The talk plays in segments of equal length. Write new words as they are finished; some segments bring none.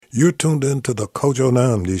You're tuned in to the Kojo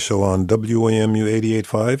Namdi show on WAMU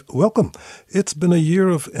 88.5. Welcome. It's been a year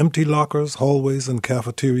of empty lockers, hallways, and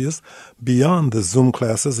cafeterias. Beyond the Zoom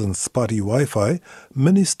classes and spotty Wi-Fi,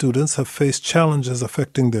 many students have faced challenges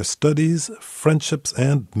affecting their studies, friendships,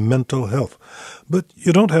 and mental health. But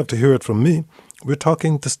you don't have to hear it from me. We're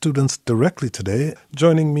talking to students directly today.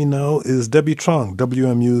 Joining me now is Debbie Truong,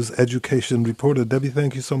 WMU's education reporter. Debbie,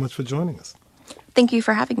 thank you so much for joining us. Thank you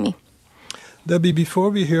for having me. Debbie,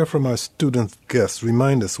 before we hear from our student guests,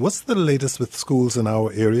 remind us, what's the latest with schools in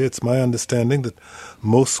our area? It's my understanding that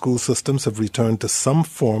most school systems have returned to some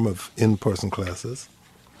form of in-person classes.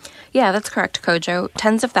 Yeah, that's correct, Kojo.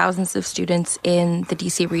 Tens of thousands of students in the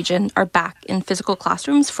D.C. region are back in physical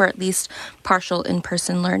classrooms for at least partial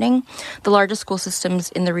in-person learning. The largest school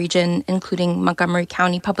systems in the region, including Montgomery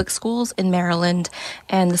County Public Schools in Maryland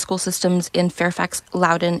and the school systems in Fairfax,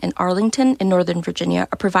 Loudoun, and Arlington in Northern Virginia,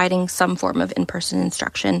 are providing some form of in-person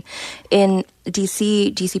instruction. In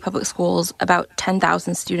DC public schools, about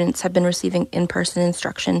 10,000 students have been receiving in-person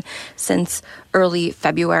instruction since early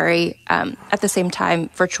February. At the same time,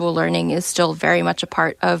 virtual learning is still very much a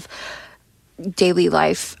part of daily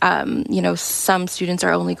life. Some students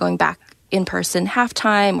are only going back in person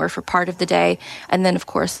half-time or for part of the day. And then, of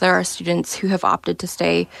course, there are students who have opted to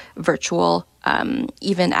stay virtual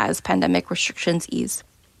even as pandemic restrictions ease.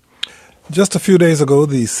 Just a few days ago,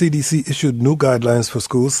 the CDC issued new guidelines for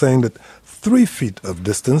schools saying that 3 feet of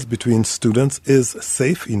distance between students is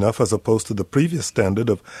safe enough as opposed to the previous standard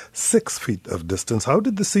of 6 feet of distance. How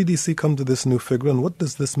did the CDC come to this new figure, and what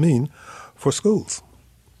does this mean for schools?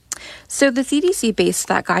 So the CDC based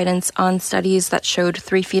that guidance on studies that showed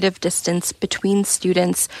 3 feet of distance between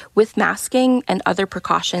students with masking and other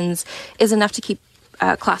precautions is enough to keep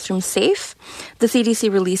classrooms safe. The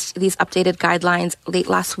CDC released these updated guidelines late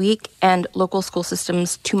last week, and local school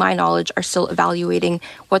systems, to my knowledge, are still evaluating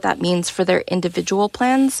what that means for their individual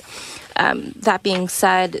plans. That being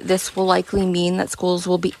said, this will likely mean that schools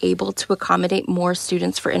will be able to accommodate more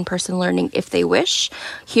students for in-person learning if they wish.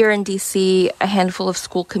 Here in DC, a handful of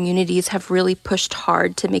school communities have really pushed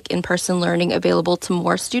hard to make in-person learning available to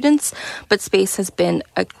more students, but space has been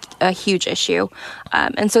a huge issue.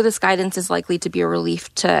 And so this guidance is likely to be a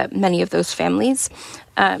relief to many of those families.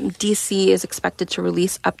 DC is expected to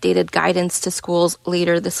release updated guidance to schools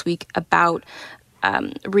later this week about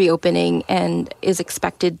reopening and is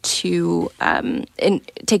expected to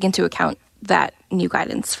take into account that new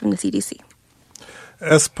guidance from the CDC.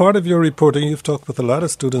 As part of your reporting, you've talked with a lot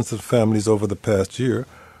of students and families over the past year.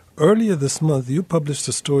 Earlier this month, you published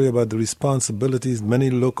a story about the responsibilities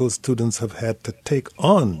many local students have had to take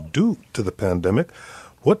on due to the pandemic.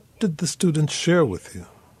 What did the students share with you?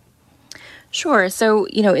 Sure. So,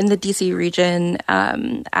 in the D.C. region,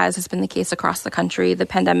 as has been the case across the country, the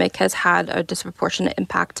pandemic has had a disproportionate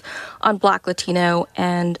impact on Black, Latino,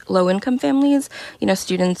 and low-income families.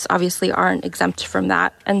 Students obviously aren't exempt from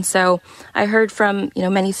that. And so I heard from,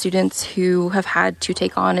 many students who have had to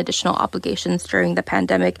take on additional obligations during the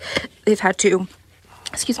pandemic. They've had to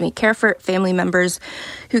care for family members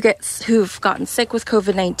who've gotten sick with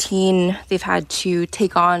COVID-19. They've had to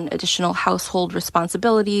take on additional household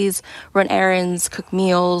responsibilities, run errands, cook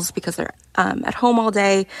meals because they're at home all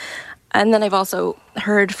day. And then I've also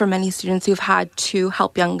heard from many students who've had to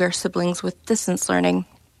help younger siblings with distance learning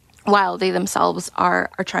while they themselves are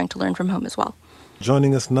trying to learn from home as well.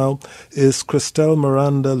 Joining us now is Cristel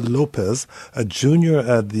Miranda Lopez, a junior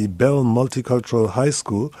at the Bell Multicultural High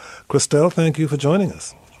School. Cristel, thank you for joining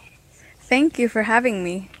us. Thank you for having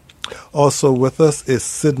me. Also with us is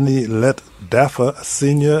Sydney Lett Daffa, a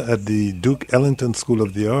senior at the Duke Ellington School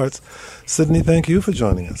of the Arts. Sydney, thank you for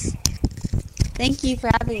joining us. Thank you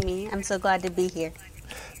for having me. I'm so glad to be here.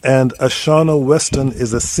 And Ashana Weston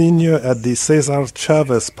is a senior at the Cesar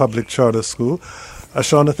Chavez Public Charter School.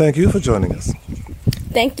 Ashana, thank you for joining us.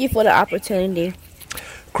 Thank you for the opportunity.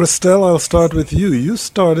 Cristel, I'll start with you. You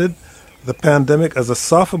started the pandemic as a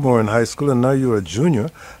sophomore in high school, and now you're a junior.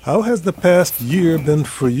 How has the past year been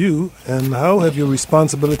for you, and how have your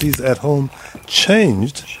responsibilities at home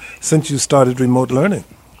changed since you started remote learning?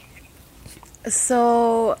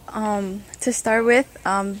 So, to start with,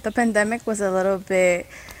 the pandemic was a little bit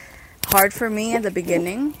hard for me at the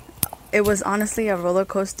beginning. It was honestly a roller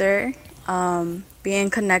coaster.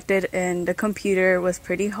 Being connected in the computer was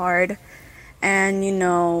pretty hard. And,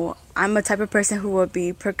 I'm a type of person who would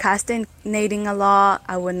be procrastinating a lot.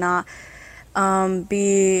 I would not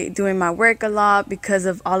be doing my work a lot because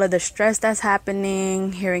of all of the stress that's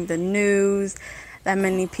happening, hearing the news that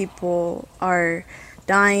many people are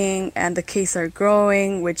dying and the cases are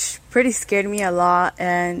growing, which pretty scared me a lot.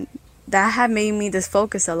 And that had made me just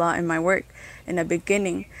focus a lot in my work in the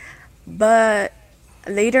beginning. But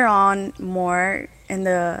later on, more in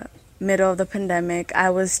the middle of the pandemic, I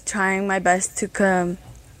was trying my best to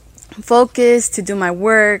focus, to do my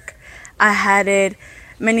work. I had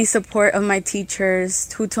many support of my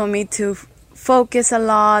teachers who told me to focus a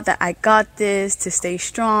lot, that I got this, to stay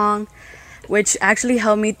strong, which actually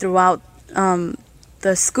helped me throughout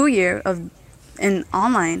the school year in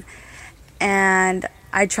online. And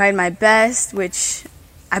I tried my best, which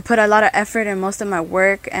I put a lot of effort in most of my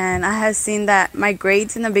work, and I have seen that my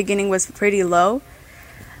grades in the beginning was pretty low.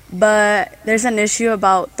 But there's an issue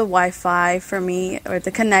about the Wi-Fi for me, or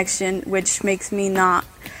the connection, which makes me not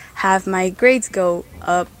have my grades go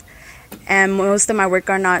up. And most of my work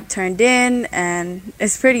are not turned in, and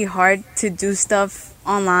it's pretty hard to do stuff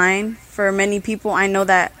online. For many people, I know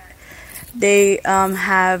that they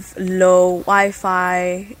have low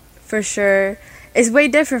Wi-Fi for sure. It's way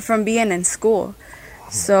different from being in school.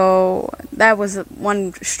 So that was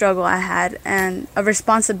one struggle I had, and a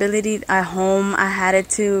responsibility at home. I had it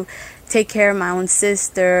to take care of my own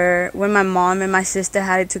sister when my mom and my sister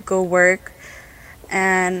had it to go work,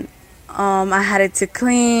 and I had it to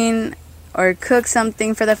clean or cook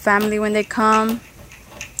something for the family when they come.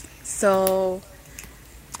 So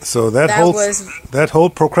that whole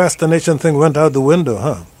procrastination thing went out the window,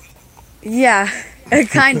 huh? Yeah,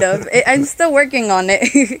 kind of. I'm still working on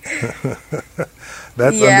it.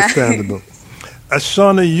 That's understandable.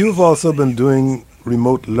 Shauna, you've also been doing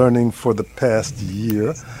remote learning for the past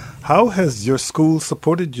year. How has your school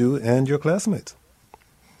supported you and your classmates?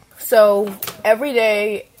 So every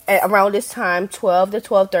day around this time, 12 to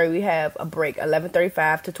 12:30, we have a break,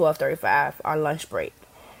 11:35 to 12:35, our lunch break.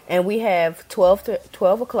 And we have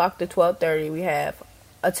 12 o'clock to 12:30, we have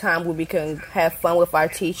a time where we can have fun with our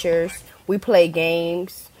teachers. We play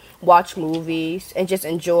games, watch movies, and just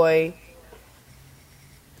enjoy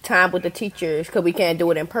time with the teachers because we can't do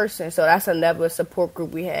it in person. So that's another support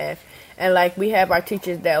group we have. And like we have our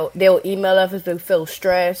teachers they'll email us if they feel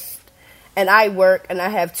stressed. And I work and I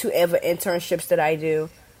have 2 other internships that I do.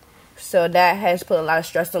 So that has put a lot of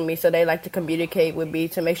stress on me. So they like to communicate with me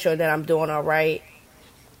to make sure that I'm doing all right.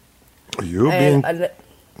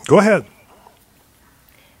 Go ahead.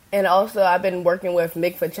 And also, I've been working with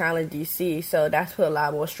MIGFA Challenge DC, so that's put a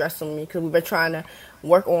lot more stress on me because we've been trying to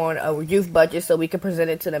work on a youth budget so we can present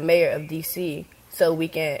it to the mayor of DC so we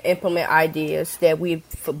can implement ideas that we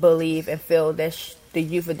believe and feel that the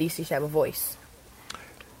youth of DC should have a voice.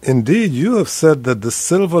 Indeed, you have said that the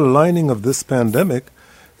silver lining of this pandemic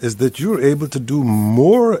is that you're able to do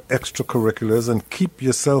more extracurriculars and keep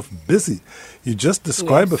yourself busy. You just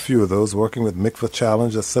described a few of those, working with MIGFA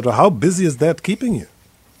Challenge, etc. How busy is that keeping you?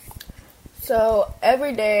 So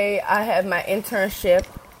every day I have my internship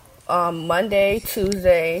Monday,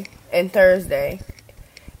 Tuesday, and Thursday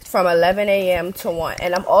from 11 a.m. to 1.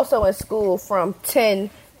 And I'm also in school from 10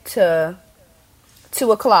 to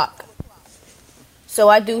 2 o'clock. So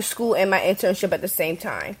I do school and my internship at the same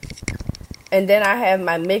time. And then I have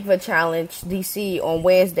my MIGFA Challenge DC on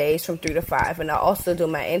Wednesdays from 3 to 5. And I also do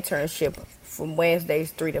my internship from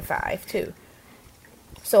Wednesdays 3 to 5 too.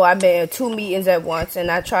 So I've been in 2 meetings at once, and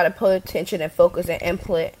I try to put attention and focus and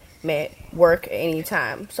implement work at any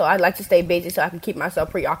time. So I like to stay busy so I can keep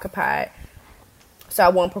myself preoccupied so I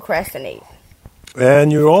won't procrastinate.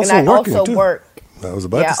 And you're also working, also too. Work. I was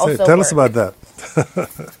about to say, tell us about that.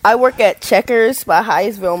 I work at Checkers by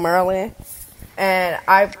Hyattsville, Maryland, and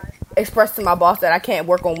I expressed to my boss that I can't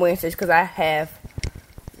work on Wednesdays because I have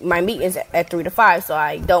my meetings at 3 to 5, so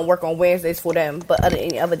I don't work on Wednesdays for them, but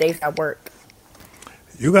any other days I work.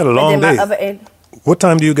 You got a long day. What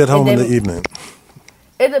time do you get home in the evening?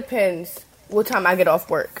 It depends what time I get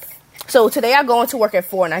off work. So today I go into work at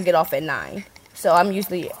 4 and I get off at 9. So I'm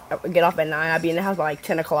usually get off at 9. I'll be in the house by like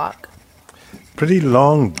 10 o'clock. Pretty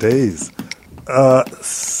long days.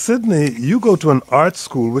 Sydney, you go to an art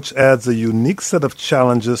school which adds a unique set of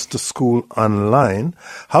challenges to school online.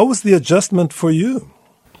 How was the adjustment for you?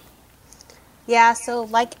 Yeah, so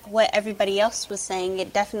like what everybody else was saying,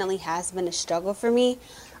 it definitely has been a struggle for me.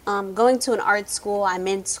 Going to an art school, I'm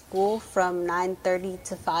in school from 9:30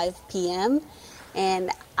 to 5 p.m.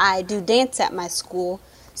 and I do dance at my school.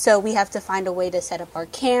 So we have to find a way to set up our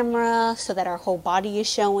camera so that our whole body is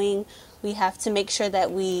showing. We have to make sure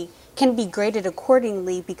that we can be graded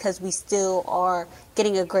accordingly because we still are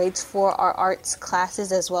getting a grades for our arts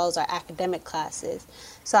classes as well as our academic classes.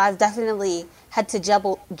 So I've definitely had to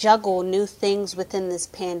juggle new things within this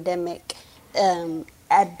pandemic,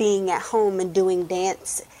 at being at home and doing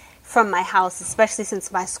dance from my house, especially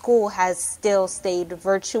since my school has still stayed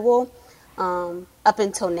virtual. up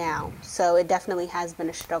until now. So it definitely has been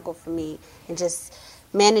a struggle for me, and just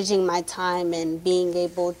managing my time and being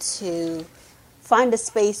able to find a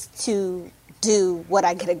space to do what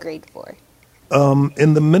I get a grade for.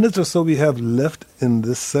 In the minutes or so we have left in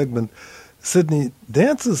this segment, Sydney,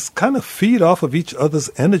 dances kind of feed off of each other's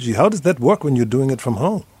energy. How does that work when you're doing it from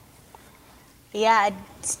home? Yeah,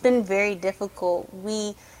 it's been very difficult.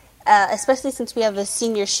 We, especially since we have a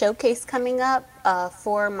senior showcase coming up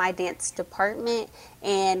for my dance department,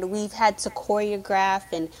 and we've had to choreograph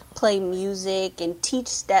and play music and teach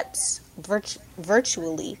steps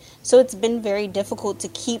virtually. So it's been very difficult to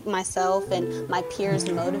keep myself and my peers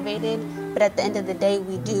motivated. But at the end of the day,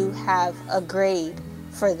 we do have a grade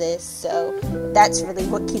for this. So that's really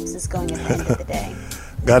what keeps us going at the end of the day.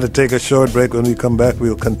 Got to take a short break. When we come back,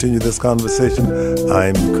 we'll continue this conversation.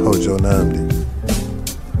 I'm Kojo Namdi.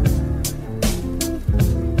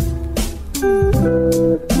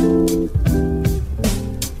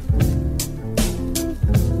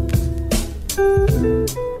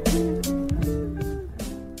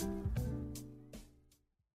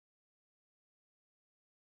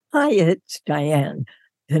 Hi, it's Diane.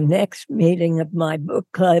 The next meeting of my book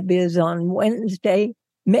club is on Wednesday,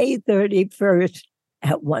 May 31st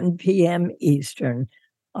at 1 p.m. Eastern.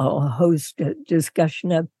 I'll host a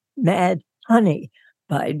discussion of Mad Honey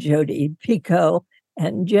by Jodi Picoult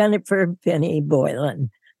and Jennifer Finney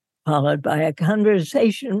Boylan, followed by a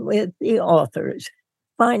conversation with the authors.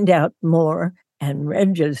 Find out more and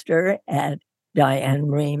register at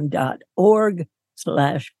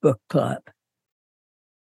dianeream.org/book club.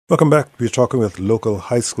 Welcome back. We're talking with local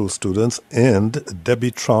high school students and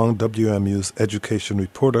Debbie Truong, WMU's education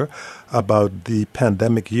reporter, about the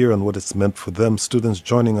pandemic year and what it's meant for them. Students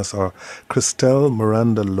joining us are Christelle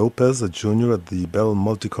Miranda Lopez, a junior at the Bell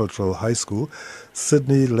Multicultural High School.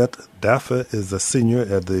 Sydney Lett Daffa is a senior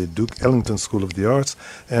at the Duke Ellington School of the Arts,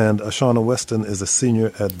 and Ashana Weston is a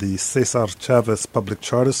senior at the Cesar Chavez Public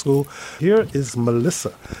Charter School. Here is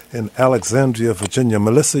Melissa in Alexandria, Virginia.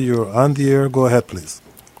 Melissa, you're on the air. Go ahead, please.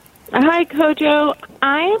 Hi, Kojo.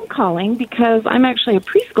 I am calling because I'm actually a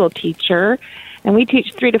preschool teacher, and we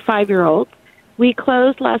teach 3 to 5-year-olds. We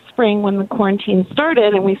closed last spring when the quarantine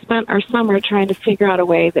started, and we spent our summer trying to figure out a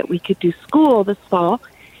way that we could do school this fall.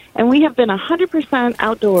 And we have been 100%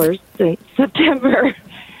 outdoors since September,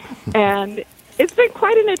 and it's been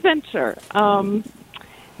quite an adventure.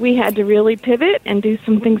 We had to really pivot and do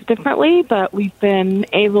some things differently, but we've been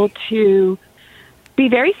able to be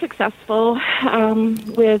very successful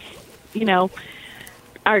with,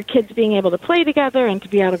 our kids being able to play together and to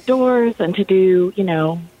be out of doors and to do,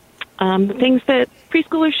 the things that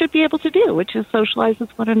preschoolers should be able to do, which is socialize with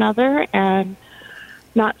one another and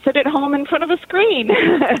not sit at home in front of a screen.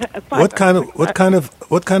 What kind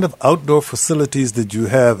of outdoor facilities did you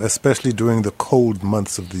have, especially during the cold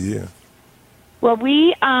months of the year? Well,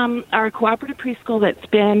 we are a cooperative preschool that's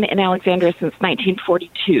been in Alexandria since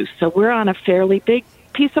 1942, so we're on a fairly big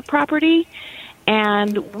piece of property,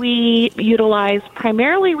 and we've utilized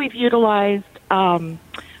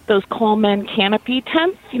those Coleman canopy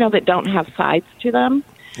tents, that don't have sides to them.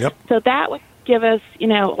 Yep. So that would give us,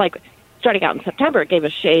 starting out in September, it gave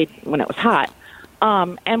us shade when it was hot.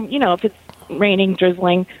 And, if it's raining,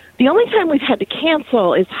 drizzling, the only time we've had to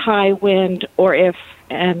cancel is high wind or if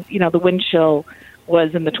the wind chill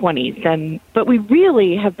was in the 20s. But we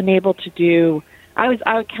really have been able to do, I would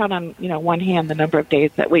count on, one hand the number of days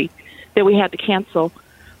that we had to cancel.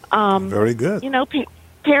 Very good.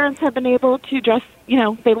 Parents have been able to dress,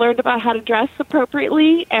 they learned about how to dress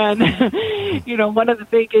appropriately. And, one of the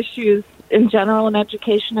big issues in general in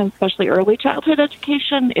education, and especially early childhood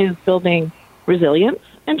education, is building resilience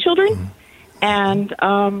in children. Mm-hmm.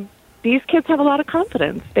 And these kids have a lot of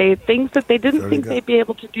confidence. Things that they didn't think they'd be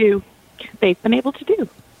able to do, they've been able to do.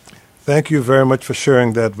 Thank you very much for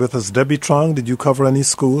sharing that with us. Debbie Truong, did you cover any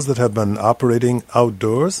schools that have been operating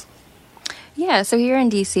outdoors? Yeah, so here in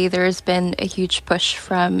DC, there's been a huge push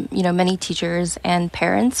from, many teachers and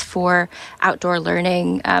parents for outdoor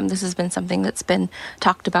learning. This has been something that's been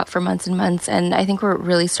talked about for months and months, and I think we're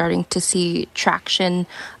really starting to see traction,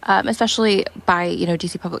 especially by,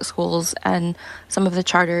 DC public schools and some of the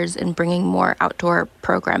charters in bringing more outdoor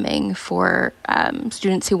programming for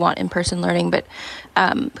students who want in-person learning, but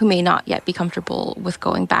who may not yet be comfortable with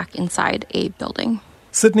going back inside a building.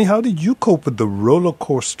 Sydney, how did you cope with the roller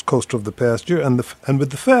coaster of the past year and with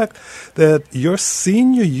the fact that your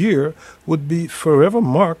senior year would be forever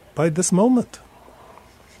marked by this moment?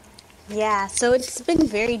 Yeah, so it's been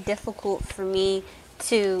very difficult for me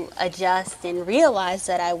to adjust and realize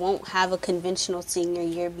that I won't have a conventional senior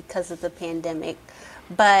year because of the pandemic.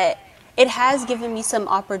 But it has given me some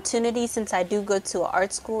opportunity. Since I do go to an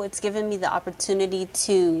art school, it's given me the opportunity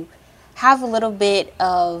to have a little bit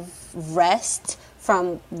of rest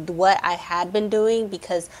from what I had been doing,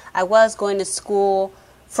 because I was going to school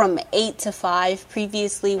from 8 to 5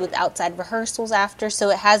 previously with outside rehearsals after, so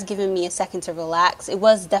it has given me a second to relax. It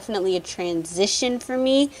was definitely a transition for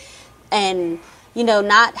me, and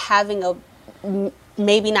not having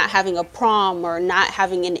a prom or not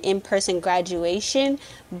having an in-person graduation,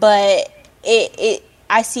 but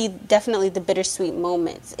I see definitely the bittersweet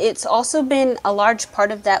moments. It's also been a large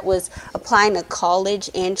part of that was applying to college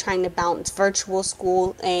and trying to balance virtual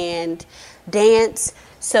school and dance.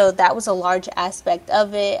 So that was a large aspect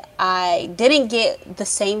of it. I didn't get the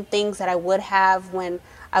same things that I would have when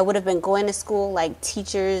I would have been going to school, like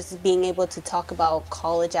teachers being able to talk about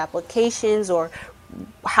college applications or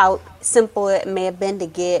how simple it may have been to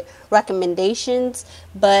get recommendations.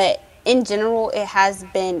 But in general, it has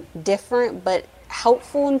been different, but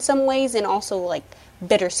helpful in some ways, and also like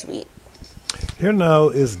bittersweet. Here now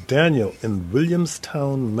is Daniel in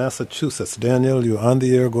Williamstown, Massachusetts. Daniel, you're on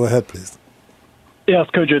the air. Go ahead, please. Yes,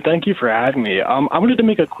 Kojo, thank you for having me. I wanted to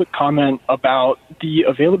make a quick comment about the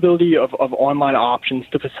availability of online options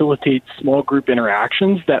to facilitate small group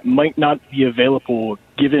interactions that might not be available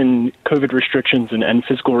given COVID restrictions and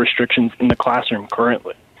physical restrictions in the classroom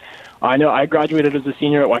currently. I know I graduated as a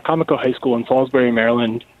senior at Wycomico High School in Salisbury,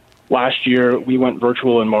 Maryland. Last year, we went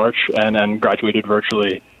virtual in March and then graduated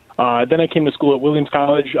virtually. Then I came to school at Williams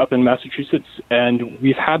College up in Massachusetts, and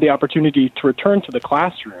we've had the opportunity to return to the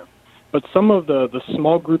classroom. But some of the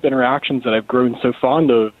small group interactions that I've grown so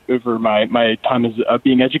fond of over my time as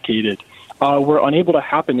being educated were unable to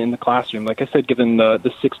happen in the classroom, like I said, given the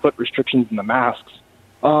 6-foot restrictions and the masks.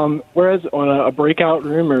 Whereas on a breakout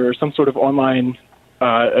room or some sort of online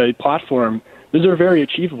platform, those are very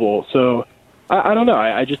achievable. So I don't know.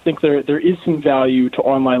 I just think there is some value to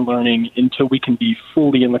online learning until we can be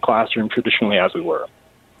fully in the classroom traditionally as we were.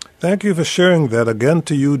 Thank you for sharing that. Again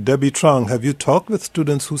to you, Debbie Truong. Have you talked with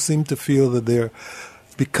students who seem to feel that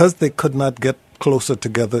because they could not get closer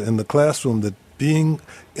together in the classroom, that being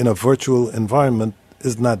in a virtual environment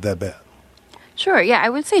is not that bad? Sure. Yeah, I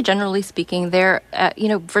would say generally speaking,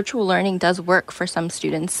 virtual learning does work for some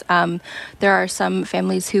students. There are some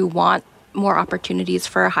families who want more opportunities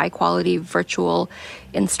for high quality virtual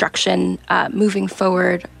instruction moving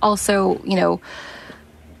forward. Also,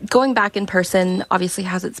 going back in person obviously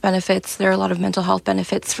has its benefits. There are a lot of mental health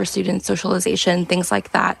benefits for student socialization, things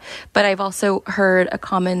like that. But I've also heard a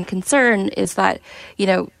common concern is that,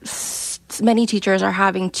 many teachers are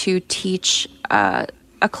having to teach a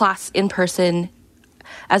class in person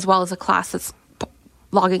as well as a class that's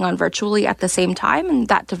logging on virtually at the same time, and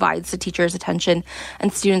that divides the teacher's attention,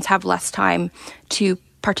 and students have less time to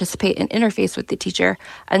participate and interface with the teacher.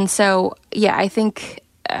 And so, I think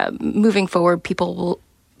moving forward, people will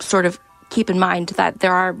sort of keep in mind that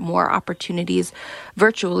there are more opportunities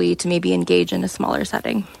virtually to maybe engage in a smaller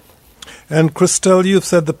setting. And Christelle, you've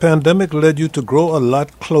said the pandemic led you to grow a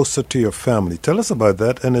lot closer to your family. Tell us about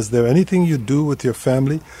that. And is there anything you do with your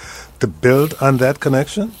family to build on that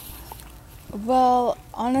connection? Well,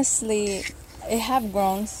 honestly, it have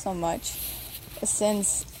grown so much.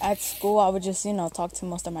 Since at school, I would just, talk to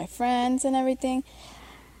most of my friends and everything.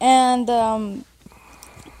 And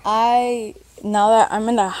now that I'm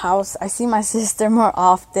in the house, I see my sister more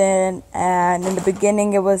often. And in the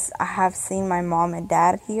beginning, I have seen my mom and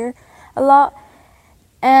dad here a lot.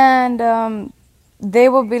 And they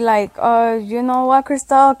will be like, oh, you know what,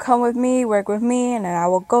 Crystal, come with me, work with me. And then I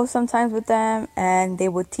will go sometimes with them. And they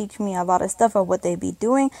would teach me a lot of stuff of what they be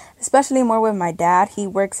doing, especially more with my dad. He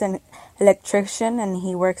works in electrician, and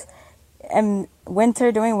he works in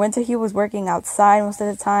during winter, he was working outside most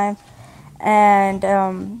of the time.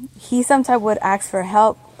 And he sometimes would ask for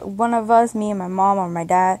help. One of us, me and my mom or me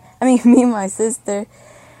and my sister,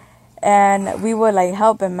 and we would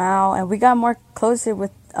help him out, and we got more closer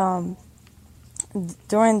with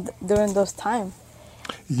during those times.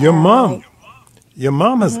 Your mom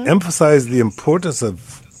has emphasized the importance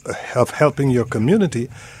of helping your community,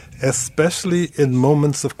 especially in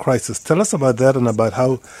moments of crisis. Tell us about that and about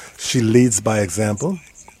how she leads by example.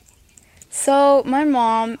 So my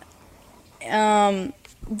mom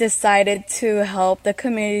decided to help the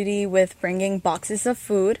community with bringing boxes of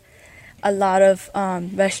food, a lot of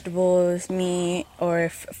vegetables, meat, or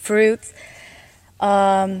fruits.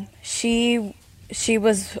 She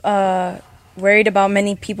was worried about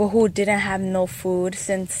many people who didn't have no food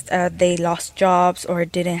since they lost jobs or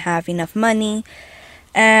didn't have enough money.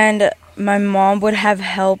 And my mom would have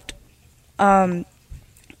helped around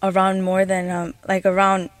more than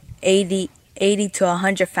around 80 80 to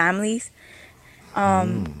 100 families.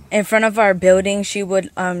 In front of our building, she would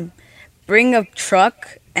bring a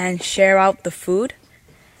truck and share out the food,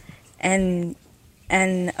 and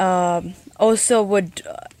also would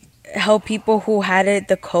help people who had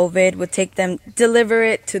the COVID, would take them, deliver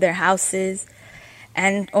it to their houses,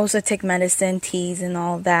 and also take medicine, teas, and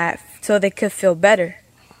all that so they could feel better.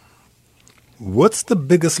 What's the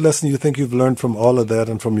biggest lesson you think you've learned from all of that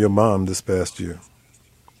and from your mom this past year?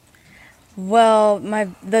 Well,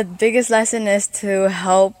 the biggest lesson is to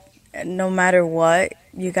help no matter what.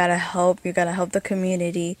 You gotta help the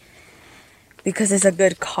community, because it's a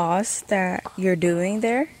good cause that you're doing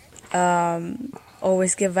there.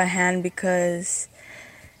 Always give a hand, because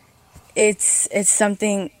it's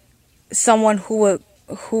someone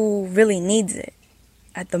who really needs it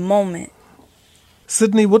at the moment.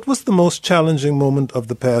 Sydney, what was the most challenging moment of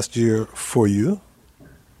the past year for you?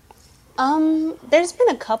 There's been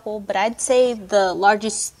a couple, but I'd say the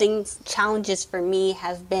largest challenges for me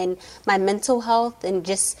have been my mental health and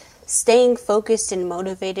just staying focused and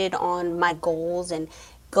motivated on my goals and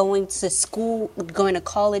going to school, going to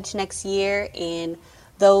college next year, and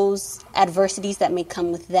those adversities that may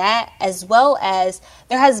come with that, as well as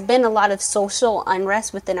there has been a lot of social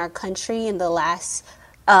unrest within our country in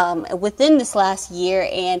within this last year,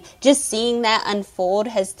 and just seeing that unfold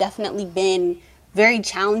has definitely been very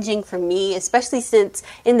challenging for me, especially since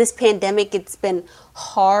in this pandemic it's been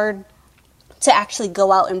hard to actually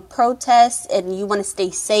go out and protest, and you want to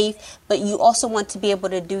stay safe, but you also want to be able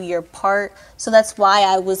to do your part. So that's why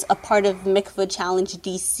I was a part of Mikvah Challenge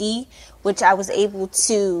DC, which I was able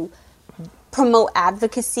to promote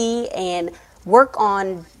advocacy and work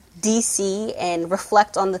on DC and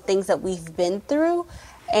reflect on the things that we've been through,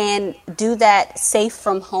 and do that safe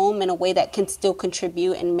from home in a way that can still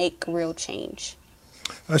contribute and make real change.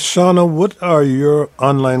 Shauna, what are your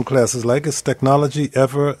online classes like? Is technology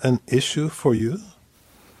ever an issue for you?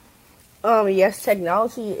 Yes,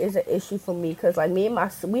 technology is an issue for me, because like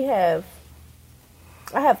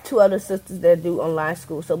I have two other sisters that do online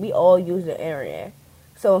school, so we all use the internet.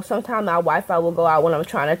 So sometimes my Wi-Fi will go out when I'm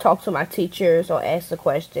trying to talk to my teachers or ask a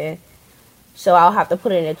question. So I'll have to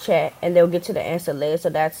put it in the chat, and they'll get to the answer later, so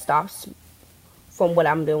that stops from what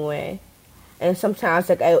I'm doing. And sometimes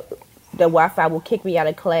the Wi-Fi will kick me out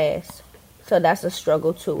of class. So that's a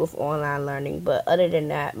struggle too with online learning. But other than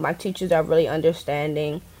that, my teachers are really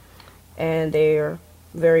understanding, and they're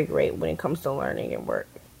very great when it comes to learning and work.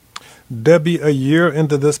 Debbie, a year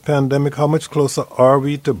into this pandemic, how much closer are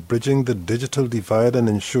we to bridging the digital divide and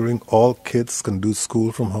ensuring all kids can do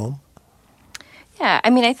school from home? Yeah, I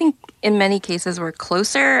mean, I think in many cases we're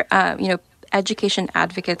closer. Education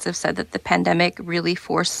advocates have said that the pandemic really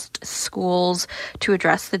forced schools to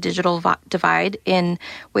address the digital divide in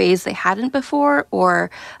ways they hadn't before,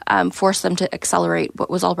 or forced them to accelerate what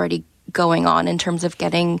was already going on in terms of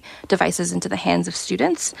getting devices into the hands of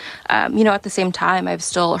students. At the same time, I've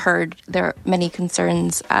still heard there are many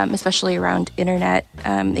concerns, especially around internet.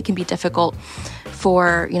 It can be difficult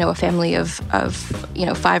for, a family of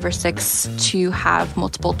 5 or 6 to have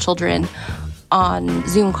multiple children on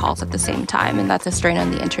Zoom calls at the same time, and that's a strain on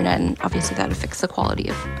the internet, and obviously that affects the quality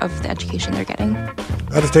of the education they're getting.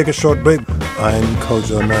 I have to take a short break. I'm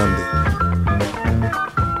Kojo Nandi.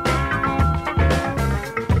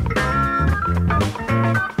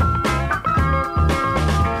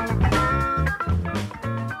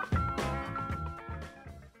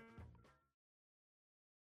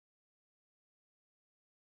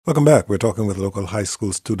 Welcome back. We're talking with local high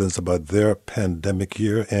school students about their pandemic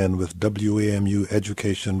year, and with WAMU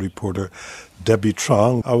education reporter Debbie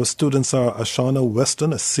Truong. Our students are Ashana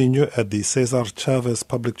Weston, a senior at the Cesar Chavez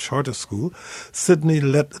Public Charter School. Sydney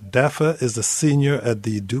Lett Daffa is a senior at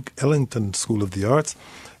the Duke Ellington School of the Arts.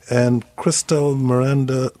 And Cristel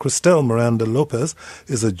Miranda Lopez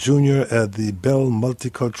is a junior at the Bell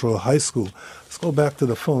Multicultural High School. Let's go back to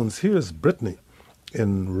the phones. Here's Brittany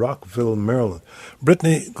in Rockville, Maryland.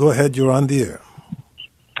 Brittany, go ahead. You're on the air.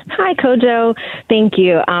 Hi, Kojo. Thank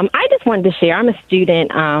you. I just wanted to share. I'm a student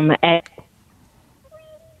at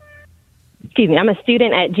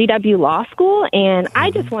GW Law School, and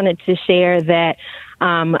I just wanted to share that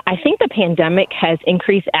I think the pandemic has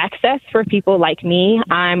increased access for people like me.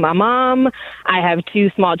 I'm a mom. I have 2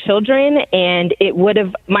 small children, and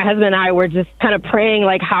my husband and I were just kind of praying,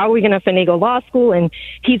 like, how are we going to finagle law school? And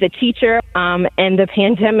he's a teacher, and the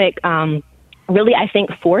pandemic really, I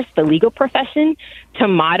think, force the legal profession to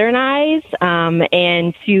modernize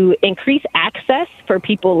and to increase access for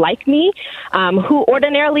people like me who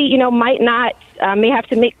ordinarily, might not, may have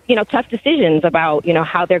to make, tough decisions about,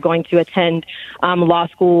 how they're going to attend law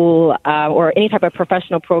school or any type of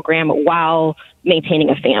professional program while maintaining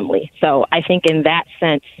a family. So I think in that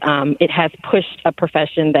sense, it has pushed a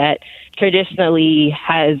profession that traditionally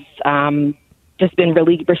has just been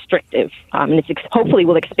really restrictive, and it hopefully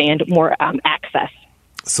will expand more access.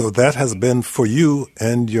 So that has been for you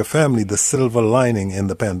and your family the silver lining in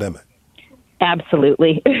the pandemic.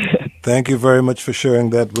 Absolutely. Thank you very much for sharing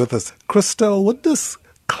that with us. Christelle, what does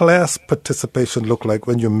class participation look like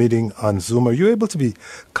when you're meeting on Zoom? Are you able to be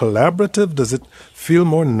collaborative? Does it feel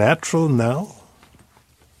more natural now?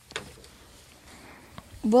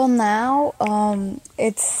 Well, now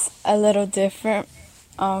it's a little different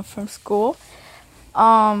from school.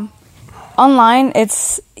 Online,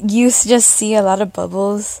 you just see a lot of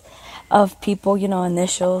bubbles of people,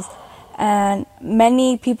 initials, and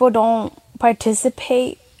many people don't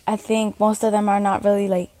participate. I think most of them are not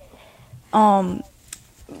really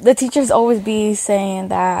the teachers always be saying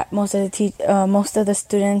that most of the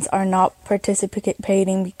students are not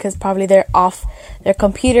participating because probably they're off their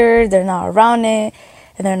computer, they're not around it,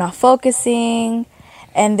 and they're not focusing.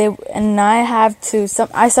 And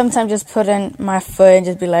I sometimes just put in my foot and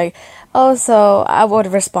just be like, oh, so I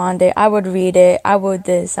would respond it, I would read it, I would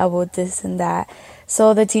this and that.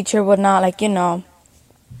 So the teacher would not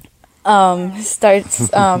starts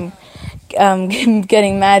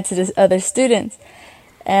getting mad to the other students.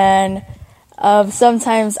 And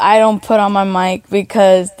sometimes I don't put on my mic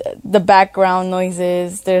because the background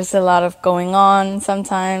noises, there's a lot of going on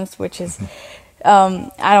sometimes, which is, I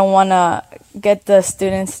don't want to get the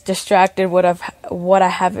students distracted with what I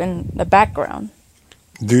have in the background.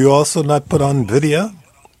 Do you also not put on video?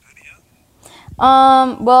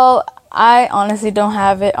 Well, I honestly don't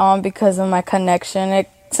have it on because of my connection. It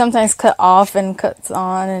sometimes cut off and cuts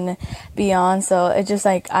on and beyond. So it's just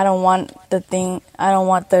I don't want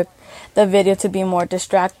the video to be more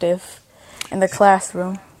distractive in the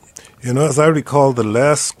classroom. As I recall, the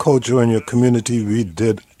last Kojo in your community we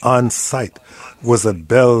did on site was at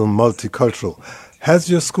Bell Multicultural. Has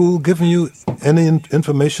your school given you any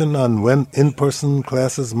information on when in-person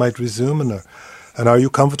classes might resume, and are you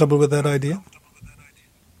comfortable with that idea?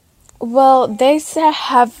 Well, they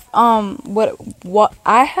have what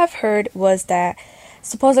I have heard was that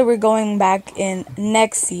supposedly we're going back in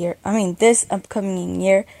this upcoming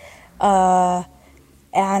year,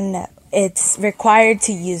 and it's required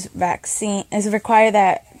to use vaccine. It's required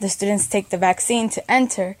that the students take the vaccine to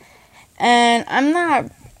enter, and I'm not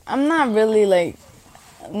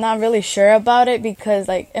really sure about it because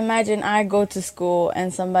imagine I go to school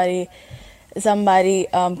and somebody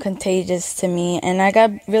contagious to me, and I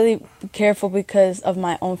got really careful because of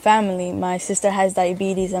my own family. My sister has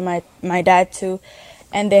diabetes and my dad too,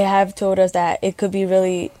 and they have told us that that could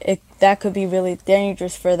be really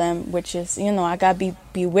dangerous for them, which is I gotta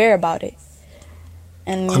beware about it.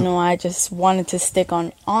 And I just wanted to stick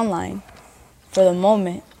on online for the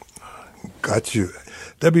moment. Got you.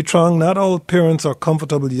 Debbie Truong, not all parents are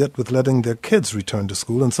comfortable yet with letting their kids return to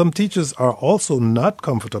school, and some teachers are also not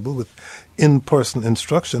comfortable with in-person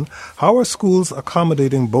instruction. How are schools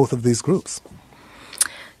accommodating both of these groups?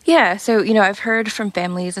 Yeah, so, I've heard from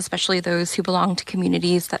families, especially those who belong to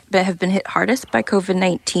communities that have been hit hardest by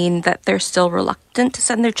COVID-19, that they're still reluctant to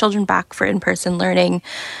send their children back for in-person learning.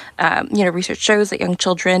 Research shows that young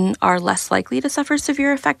children are less likely to suffer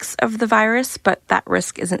severe effects of the virus, but that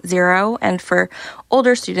risk isn't zero. And for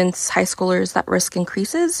older students, high schoolers, that risk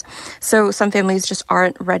increases. So some families just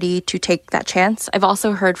aren't ready to take that chance. I've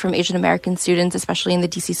also heard from Asian American students, especially in the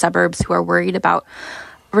DC suburbs, who are worried about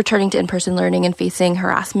returning to in-person learning and facing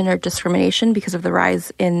harassment or discrimination because of the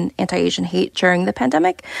rise in anti-Asian hate during the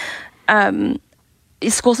pandemic.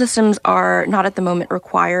 School systems are not at the moment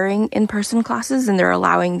requiring in-person classes, and they're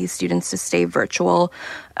allowing these students to stay virtual.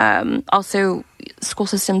 Also, school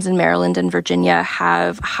systems in Maryland and Virginia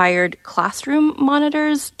have hired classroom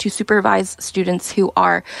monitors to supervise students who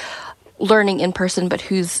are learning in person, but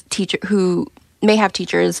who may have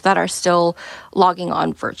teachers that are still logging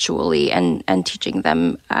on virtually and teaching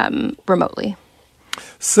them remotely.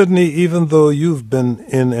 Sydney, even though you've been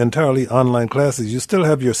in entirely online classes, you still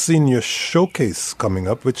have your senior showcase coming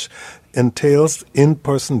up, which entails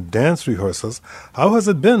in-person dance rehearsals. How has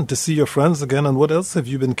it been to see your friends again, and what else have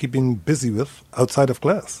you been keeping busy with outside of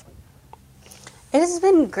class? It has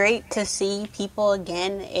been great to see people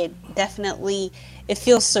again. It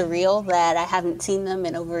feels surreal that I haven't seen them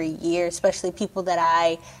in over a year, especially people that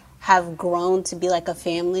I have grown to be like a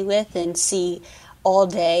family with and see all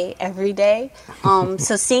day, every day.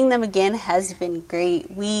 So seeing them again has been great.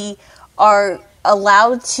 We are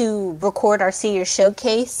allowed to record our senior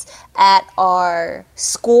showcase at our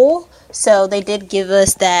school. So they did give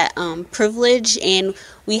us that privilege, and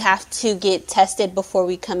we have to get tested before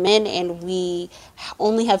we come in, and we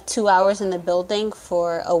only have 2 hours in the building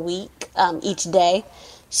for a week each day.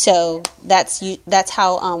 So that's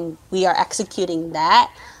how we are executing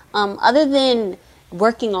that. Other than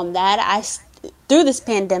working on that, through this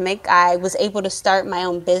pandemic, I was able to start my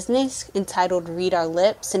own business entitled Read Our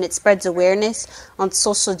Lips, and it spreads awareness on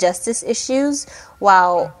social justice issues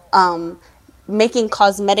while making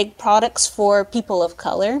cosmetic products for people of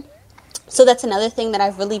color. So that's another thing that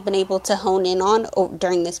I've really been able to hone in on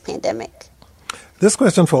during this pandemic. This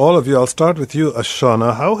question for all of you, I'll start with you,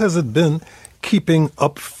 Ashana. How has it been keeping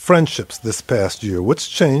up friendships this past year? What's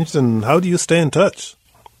changed and how do you stay in touch?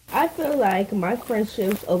 I feel like my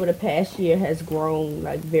friendships over the past year has grown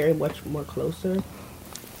like very much more closer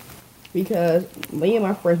because me and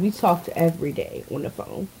my friends, we talk every day on the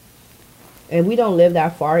phone. And we don't live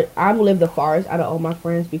that far. I live the farthest out of all my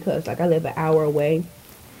friends because like I live an hour away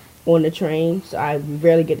on the train, so I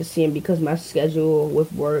rarely get to see them because my schedule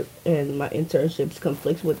with work and my internships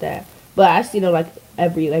conflicts with that. But I see them like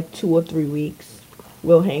every 2 or 3 weeks.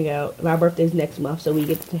 We'll hang out. My birthday's next month, so we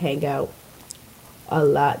get to hang out a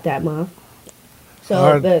lot that month.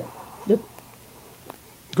 So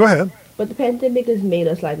Go ahead. But the pandemic has made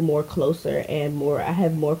us like more closer and more. I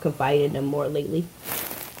have more confided in them more lately.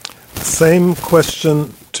 Same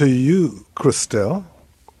question to you, Christelle.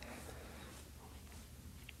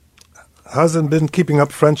 How's it been keeping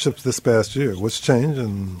up friendships this past year? What's changed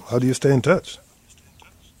and how do you stay in touch?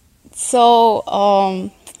 So,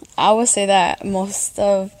 I would say that most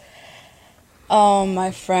of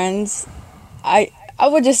my friends, I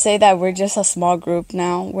would just say that we're just a small group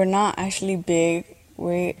now. We're not actually big.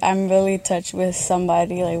 I'm really in touch with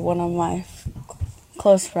somebody, like one of my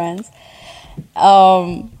close friends.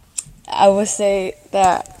 I would say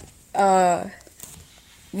that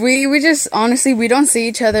we just, honestly, we don't see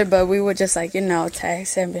each other, but we would just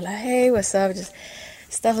text and be like, hey, what's up? Just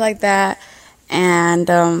stuff like that. And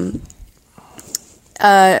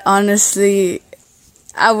honestly,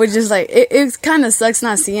 I would just it kind of sucks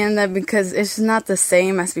not seeing them because it's not the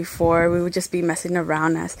same as before. We would just be messing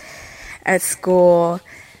around at school,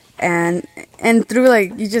 and through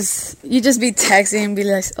you just be texting and be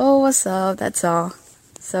like, oh, what's up? That's all.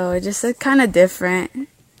 So it's kind of different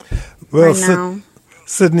right now.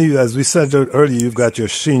 Sydney, as we said earlier, you've got your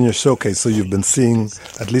senior showcase, so you've been seeing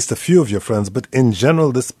at least a few of your friends. But in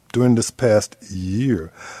general, during this past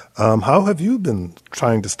year, how have you been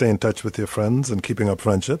trying to stay in touch with your friends and keeping up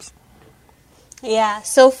friendships? Yeah,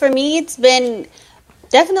 so for me, it's been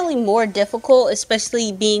definitely more difficult,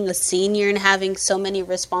 especially being a senior and having so many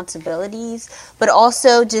responsibilities, but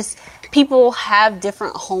also just people have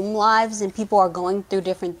different home lives and people are going through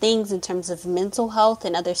different things in terms of mental health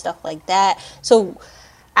and other stuff like that. So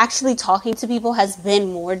actually talking to people has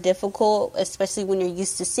been more difficult, especially when you're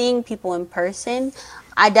used to seeing people in person.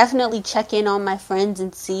 I definitely check in on my friends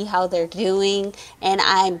and see how they're doing, and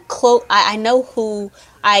I know who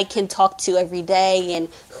I can talk to every day and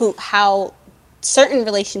how certain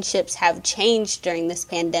relationships have changed during this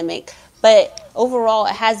pandemic. But overall,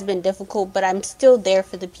 it has been difficult, but I'm still there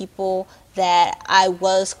for the people that I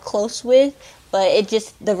was close with. But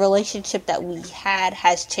the relationship that we had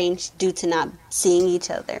has changed due to not seeing each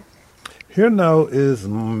other. Here now is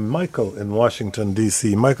Michael in Washington,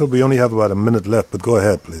 D.C. Michael, we only have about a minute left, but go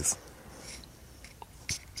ahead, please.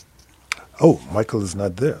 Oh, Michael is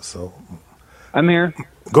not there, so... I'm here.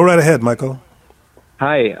 Go right ahead, Michael.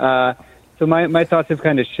 Hi. So my thoughts have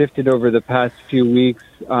kind of shifted over the past few weeks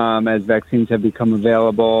as vaccines have become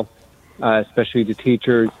available, especially to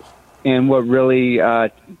teachers. And what really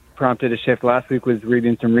prompted a shift last week was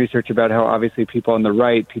reading some research about how obviously people on the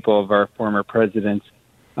right, people of our former president's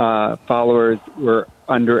followers, were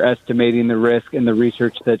underestimating the risk, and the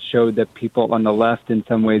research that showed that people on the left in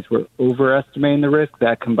some ways were overestimating the risk.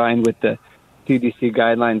 That combined with the CDC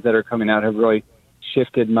guidelines that are coming out have really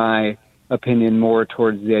shifted my opinion more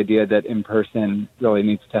towards the idea that in-person really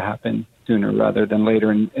needs to happen sooner rather than later,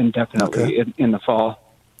 and definitely in the fall.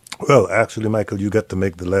 Well, actually, Michael, you get to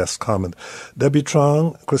make the last comment. Debbie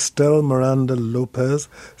Truong, Christelle Miranda Lopez,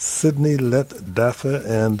 Sydney Lett Daffa,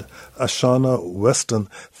 and Ashana Weston.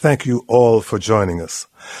 Thank you all for joining us.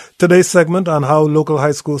 Today's segment on how local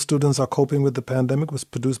high school students are coping with the pandemic was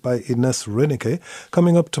produced by Ines Renike.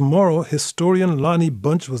 Coming up tomorrow, historian Lonnie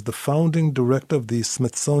Bunch was the founding director of the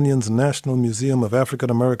Smithsonian's National Museum of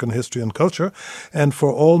African American History and Culture, and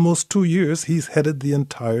for almost 2 years, he's headed the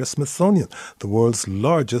entire Smithsonian, the world's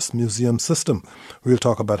largest museum system. We'll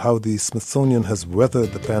talk about how the Smithsonian has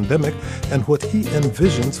weathered the pandemic and what he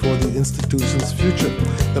envisions for the institution's future.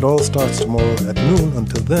 It all starts tomorrow at noon.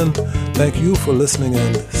 Until then, thank you for listening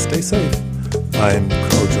and stay safe. I'm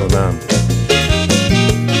Kojo Nam.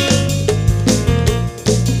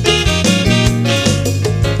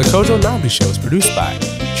 The Kojo Namdi Show is produced by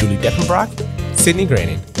Julie Deppenbrock, Sydney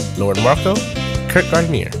Granin, Lauren Marco, Kurt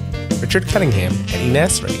Gardner, Richard Cunningham, and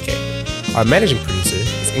Ines Renike. Our managing producer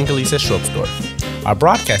is Ingalisa Schropsdorf. Our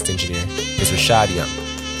broadcast engineer is Rashad Young.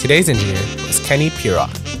 Today's engineer was Kenny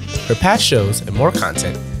Pirock. For past shows and more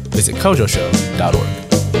content, visit kojoshow.org.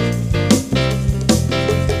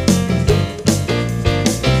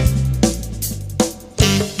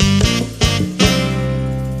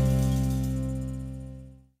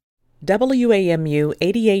 WAMU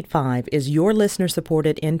 88.5 is your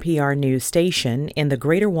listener-supported NPR news station in the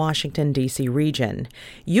greater Washington, D.C. region.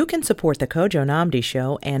 You can support the Kojo Namdi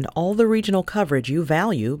Show and all the regional coverage you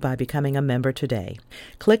value by becoming a member today.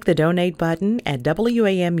 Click the donate button at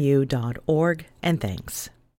WAMU.org, and thanks.